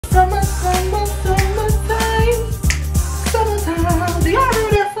summer, summer, summertime, summertime. Do y'all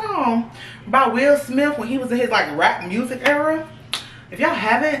remember that song by Will Smith when he was in his like rap music era? If y'all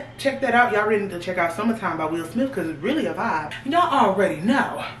haven't checked that out, y'all really need to check out Summertime by Will Smith because it's really a vibe. Y'all already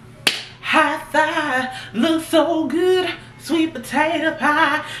know. High thigh looks so good, sweet potato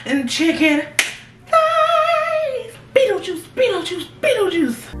pie and chicken thighs. Beetlejuice, Beetlejuice,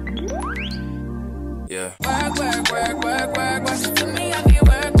 Beetlejuice. Yeah. Work, work, work, work, work, work. To me, I can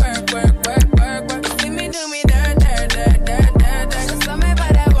work, work, work, work, work, work. See me do me dirt, dirt, dirt, dirt, dirt, dirt. Cause I'm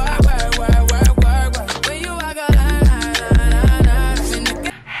about that work, work, work, work, work, work. When you walk a line,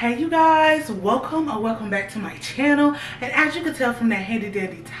 hey you guys, welcome or welcome back to my channel. And as you can tell from that handy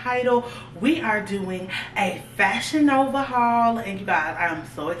dandy title, we are doing a FashionNova haul. And you guys, I am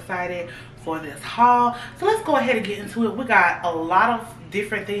so excited for this haul. So let's go ahead and get into it. We got a lot of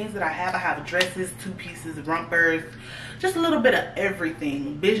different things that I have. I have dresses, two pieces, rompers, just a little bit of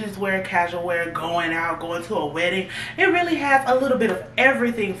everything. Business wear, casual wear, going out, going to a wedding. It really has a little bit of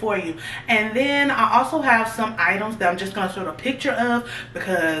everything for you. And then I also have some items that I'm just gonna show a picture of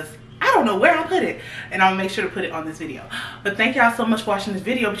because I don't know where I put it, and I'll make sure to put it on this video. But thank y'all so much for watching this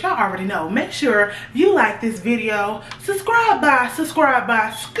video. But y'all already know, make sure you like this video, subscribe by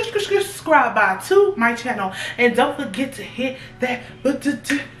to my channel, and don't forget to hit that bell,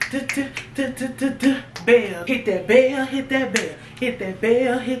 hit that bell, hit that bell, hit that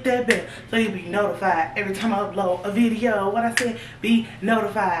bell, hit that bell, so you'll be notified every time I upload a video. What I said, be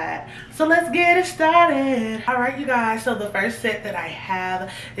notified. So let's get it started. All right, you guys, so the first set that I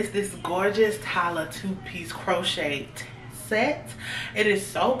have is this gorgeous Tyler two-piece crochet set. It is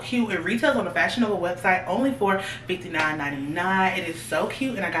so cute. It retails on the FashionNova website only for $59.99. It is so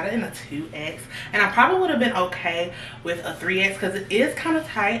cute, and I got it in a 2X, and I probably would have been okay with a 3X because it is kind of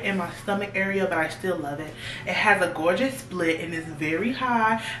tight in my stomach area, but I still love it. It has a gorgeous split and it's very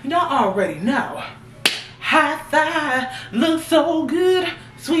high. Y'all already know. High thigh looks so good,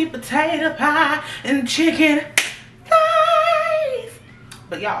 sweet potato pie and chicken thighs.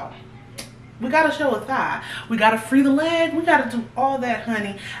 But y'all, we gotta show a thigh, we gotta free the leg, we gotta do all that,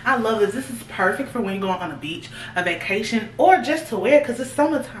 honey. I love this. This is perfect for when you're going on a beach, a vacation, or just to wear because it's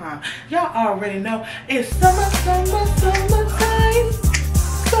summertime. Y'all already know it's summer, summer, summertime,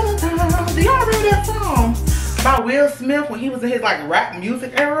 summertime. Do y'all remember that song by Will Smith when he was in his like rap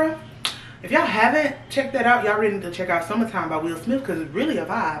music era? If y'all haven't checked that out, y'all really need to check out Summertime by Will Smith because it's really a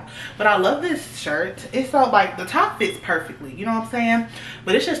vibe. But I love this shirt. It's so like the top fits perfectly, you know what I'm saying?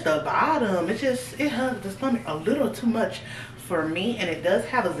 But it's just the bottom. It hugs the stomach a little too much for me, and it does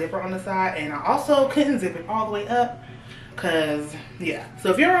have a zipper on the side, and I also couldn't zip it all the way up because yeah. So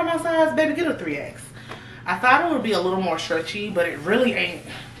if you're on my size, baby, get a 3X. I thought it would be a little more stretchy, but it really ain't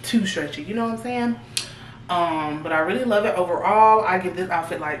too stretchy, you know what I'm saying? But I really love it. Overall, I give this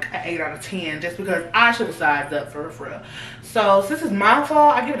outfit like an 8 out of 10 just because I should have sized up for real. So since it's my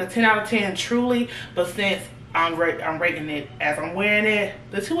fault, I give it a 10 out of 10 truly. But since I'm rating it as I'm wearing it,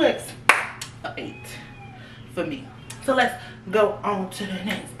 the 2X, a 8 for me. So let's go on to the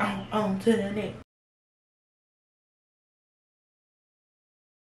next, on to the next.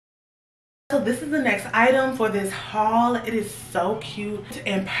 So this is the next item for this haul. It is so cute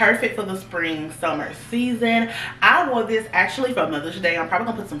and perfect for the spring summer season. I wore this actually for Mother's Day. I'm probably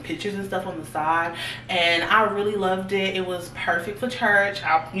gonna put some pictures and stuff on the side, and I really loved it. It was perfect for church.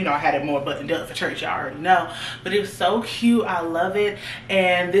 I had it more buttoned up for church, y'all already know, but it was so cute. I love it.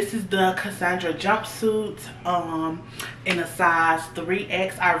 And this is the Cassandra jumpsuit in a size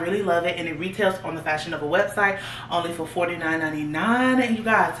 3X. I really love it, and it retails on the FashionNova website only for $49.99. and you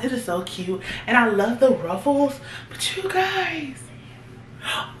guys, it is so cute. And I love the ruffles, but you guys,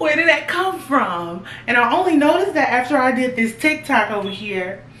 where did that come from? And I only noticed that after I did this TikTok over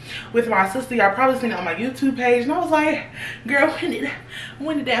here with my sister. Y'all probably seen it on my YouTube page, and I was like, girl,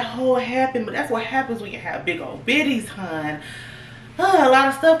 when did that whole happen? But that's what happens when you have big old bitties, hun. A lot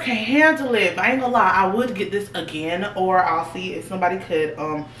of stuff can't handle it. But I ain't gonna lie, I would get this again, or I'll see if somebody could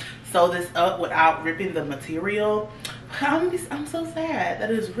sew this up without ripping the material. I'm so sad that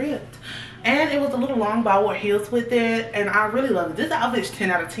it's ripped. And it was a little long, but I wore heels with it, and I really love it. This outfit is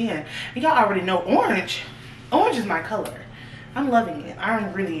 10 out of 10. And y'all already know orange is my color. I'm loving it. I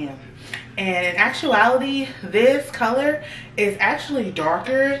really am. And in actuality, this color is actually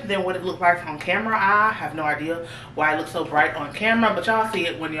darker than what it looked like on camera. I have no idea why it looks so bright on camera, but y'all see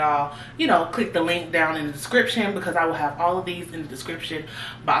it when y'all, click the link down in the description, because I will have all of these in the description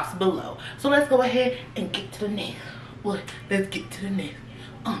box below. So let's go ahead and get to the next. Well, let's get to the next.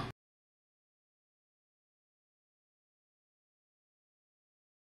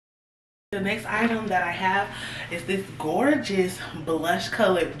 The next item that I have is this gorgeous blush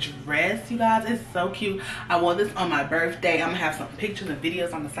colored dress, you guys. It's so cute. I wore this on my birthday. I'm gonna have some pictures and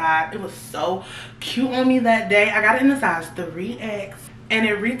videos on the side. It was so cute on me that day. I got it in the size 3X. And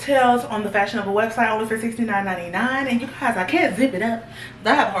it retails on the FashionNova website only for $69.99. And you guys, I can't zip it up.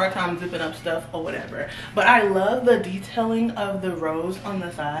 I have a hard time zipping up stuff or whatever. But I love the detailing of the rose on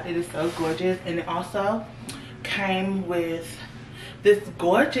the side. It is so gorgeous. And it also came with this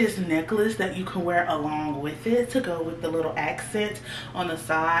gorgeous necklace that you can wear along with it to go with the little accent on the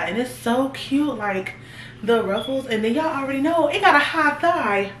side. And it's so cute, like the ruffles. And then y'all already know it got a high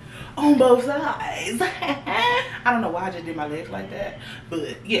thigh on both sides. I don't know why I just did my legs like that,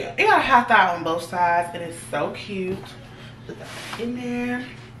 but yeah, it got a high thigh on both sides and it's so cute. Put that in there.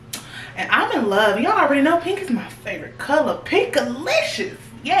 And I'm in love. Y'all already know pink is my favorite color. Pinkalicious.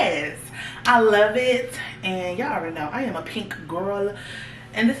 Yes, I love it. And y'all already know I am a pink girl,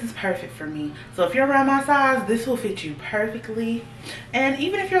 and this is perfect for me. So if you're around my size, this will fit you perfectly. And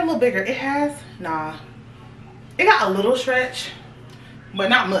even if you're a little bigger, it got a little stretch, but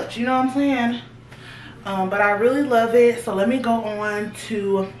not much, you know what I'm saying? But I really love it. So let me go on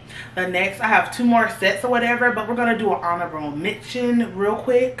to the next. I have 2 more sets or whatever, but we're gonna do an honorable mention real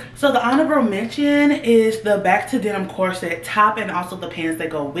quick. So the honorable mention is the back to denim corset top and also the pants that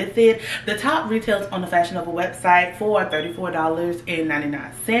go with it. The top retails on the FashionNova website for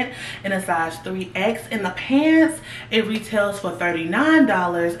 $34.99 in a size 3X. And the pants, it retails for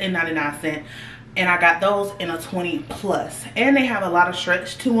 $39.99. And I got those in a 20+, and they have a lot of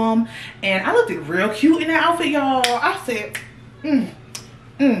stretch to them, and I looked real cute in that outfit, y'all. I said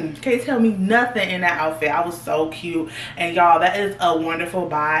can't tell me nothing in that outfit. I was so cute. And y'all, that is a wonderful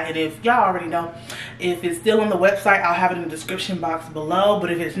buy. And if y'all already know, if it's still on the website, I'll have it in the description box below.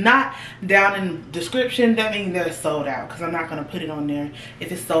 But if it's not down in the description, that means they're sold out, because I'm not going to put it on there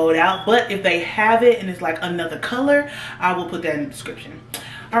if it's sold out. But if they have it and it's like another color, I will put that in the description.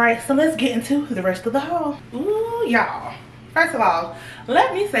 Alright, so let's get into the rest of the haul. Ooh, y'all. First of all,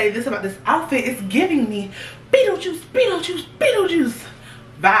 let me say this about this outfit. It's giving me Beetlejuice, Beetlejuice, Beetlejuice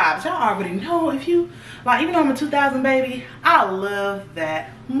vibes. Y'all already know. If you, like, even though I'm a 2000 baby, I love that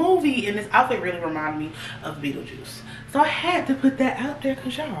movie. And this outfit really reminded me of Beetlejuice. So I had to put that out there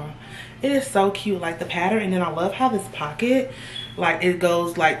because, y'all, it is so cute. Like the pattern. And then I love how this pocket, like, it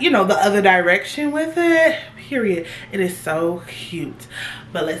goes, like, you know, the other direction with it. Period. It is so cute.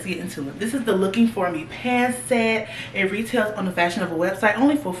 But let's get into it. This is the Looking For Me pants set. It retails on the FashionNova website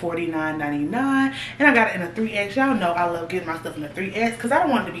only for $49.99. And I got it in a 3X. Y'all know I love getting my stuff in a 3X because I don't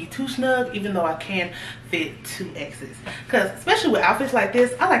want it to be too snug, even though I can fit 2Xs. Because especially with outfits like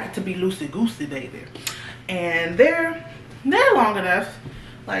this, I like it to be loosey-goosey, baby. And they're long enough.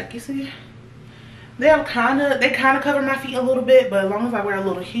 Like, you see? They kind of cover my feet a little bit, but as long as I wear a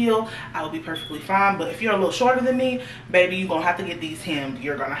little heel, I will be perfectly fine. But if you're a little shorter than me, baby, you're gonna have to get these hemmed.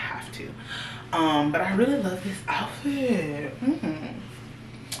 You're gonna have to. But I really love this outfit. And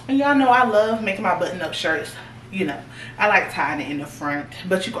y'all know I love making my button-up shirts. You know, I like tying it in the front,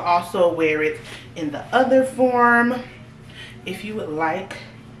 but you can also wear it in the other form if you would like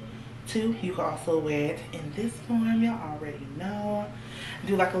to. You can also wear it in this form. Y'all already know.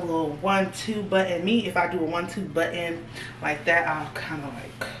 Do like a little 1-2 button. Me, if I do a 1-2 button like that, I'll kind of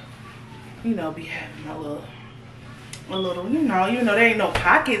like, you know, be having a little, you know, there ain't no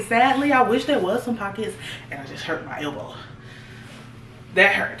pockets, sadly. I wish there was some pockets, and I just hurt my elbow.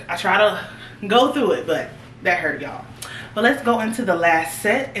 That hurt. I try to go through it, but that hurt, y'all. But let's go into the last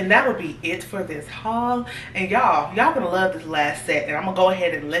set, and that would be it for this haul. And y'all gonna love this last set, and I'm gonna go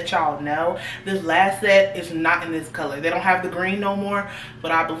ahead and let y'all know this last set is not in this color. They don't have the green no more,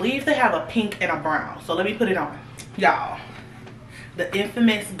 but I believe they have a pink and a brown. So let me put it on. Y'all, the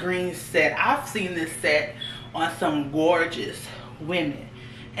infamous green set. I've seen this set on some gorgeous women,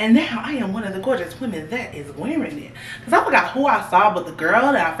 and now I am one of the gorgeous women that is wearing it. Because I forgot who I saw, but the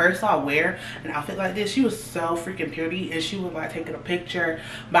girl that I first saw wear an outfit like this, she was so freaking pretty. And she was like taking a picture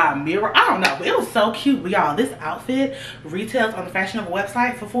by a mirror. I don't know, but it was so cute. But y'all, this outfit retails on the FashionNova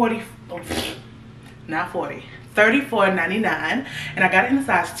website for $34.99, and I got it in a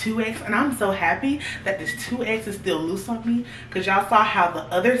size 2X, and I'm so happy that this 2X is still loose on me, because y'all saw how the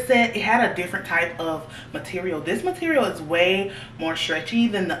other set, it had a different type of material. This material is way more stretchy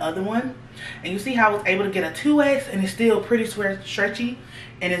than the other one, and you see how I was able to get a 2X and it's still pretty stretchy.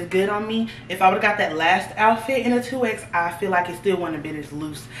 and it's good on me. If I would have got that last outfit in a 2X, I feel like it still wouldn't have been as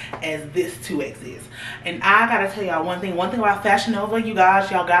loose as this 2X is. And I gotta tell y'all one thing about FashionNova, you guys,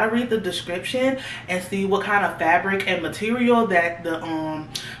 y'all gotta read the description and see what kind of fabric and material that the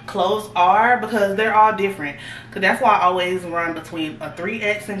clothes are, because they're all different. Because that's why I always run between a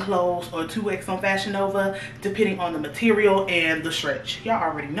 3X in clothes or 2X on FashionNova, depending on the material and the stretch. Y'all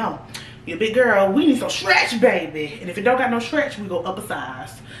already know. You're a big girl, we need some stretch, baby. And if it don't got no stretch, we go up a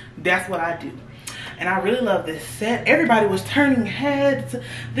size. That's what I do. And I really love this set. Everybody was turning heads.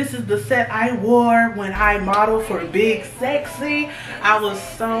 This is the set I wore when I modeled for Big Sexy. I was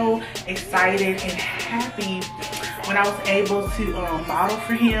so excited and happy when I was able to model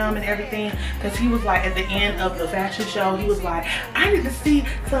for him and everything, because he was like, at the end of the fashion show, he was like, I need to see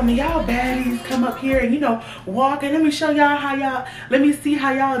some of y'all baddies come up here and, you know, walk, and let me show y'all how y'all, let me see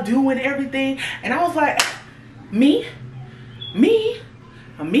how y'all doing everything. And I was like, me,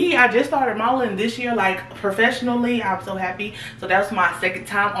 I just started modeling this year, like professionally. I'm so happy. So that was my second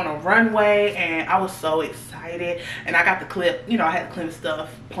time on a runway, and I was so excited. And I got the clip, you know, I had the clip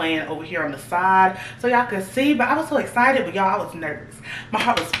stuff playing over here on the side so y'all could see. But I was so excited, but y'all, I was nervous. My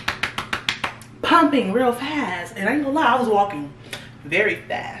heart was pumping real fast, and I ain't gonna lie, I was walking very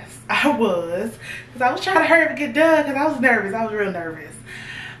fast. I was, because I was trying to hurry up and get done, because I was nervous. I was real nervous.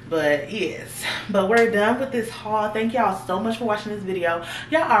 But yes, but we're done with this haul. Thank y'all so much for watching this video.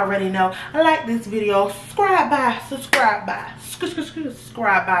 Y'all already know I like this video. Subscribe by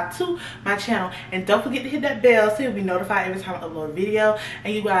to my channel, and don't forget to hit that bell so you'll be notified every time I upload a video.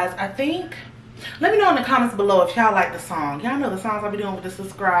 And you guys, I think, let me know in the comments below if y'all like the song. Y'all know the songs I'll be doing with the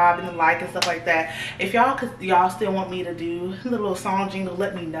subscribe and the like and stuff like that. If y'all still want me to do a little song jingle,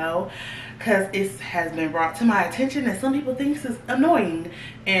 let me know, because it has been brought to my attention that some people think it's annoying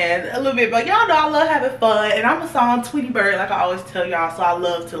and a little bit, but y'all know I love having fun, and I'm a song Tweety Bird, like I always tell y'all, so I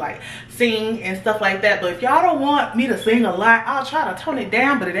love to like sing and stuff like that. But if y'all don't want me to sing a lot, I'll try to tone it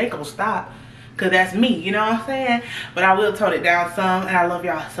down, but it ain't gonna stop, because that's me, you know what I'm saying? But I will tone it down some, and I love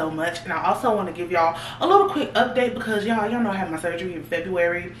y'all so much. And I also want to give y'all a little quick update, because y'all know I had my surgery in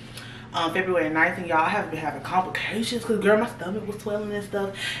February. February 9th, and y'all, I have been having complications, because girl, my stomach was swelling and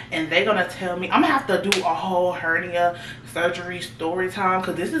stuff, and they gonna tell me I'm gonna have to do a whole hernia surgery story time,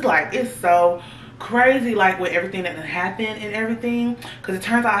 because this is like, it's so crazy, like with everything that happened and everything, because it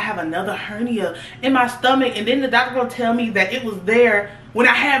turns out I have another hernia in my stomach, and then the doctor gonna tell me that it was there when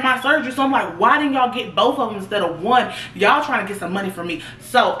I had my surgery. So I'm like, why didn't y'all get both of them instead of one? Y'all trying to get some money from me.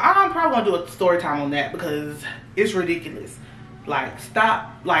 So I'm probably gonna do a story time on that, because it's ridiculous. Like,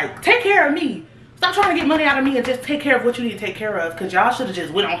 stop, like, take care of me. Stop trying to get money out of me and just take care of what you need to take care of, because y'all should have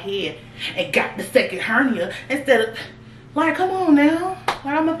just went on ahead and got the second hernia instead of, like, come on now.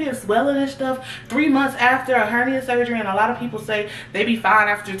 Like, I'm up here swelling and stuff 3 months after a hernia surgery, and a lot of people say they be fine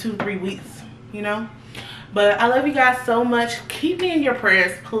after 2-3 weeks, you know. But I love you guys so much. Keep me in your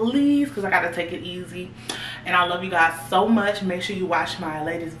prayers, please, because I gotta take it easy. And I love you guys so much. Make sure you watch my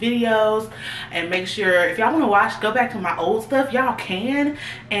latest videos, and make sure, if y'all want to watch, go back to my old stuff, y'all can.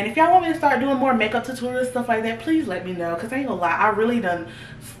 And if y'all want me to start doing more makeup tutorials, stuff like that, please let me know, because I ain't gonna lie, I really done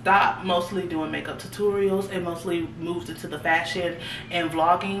stopped mostly doing makeup tutorials and mostly moved into the fashion and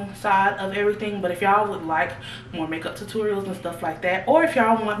vlogging side of everything. But if y'all would like more makeup tutorials and stuff like that, or if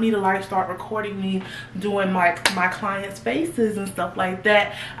y'all want me to like start recording me doing my clients' faces and stuff like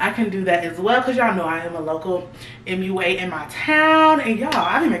that, I can do that as well, because y'all know I am a local MUA in my town, and y'all,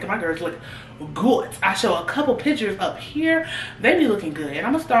 I be making my girls look good. I show a couple pictures up here, they be looking good, and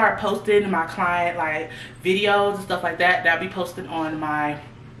I'm gonna start posting my client like videos and stuff like that I'll be posting on my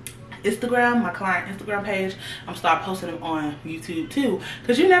Instagram, my client Instagram page. I'm gonna start posting them on YouTube too,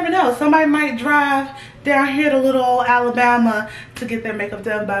 because you never know, somebody might drive down here to little old Alabama to get their makeup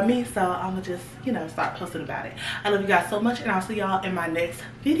done by me. So I'm gonna just, you know, start posting about it. I love you guys so much, and I'll see y'all in my next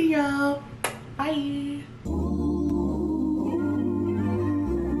video. Bye.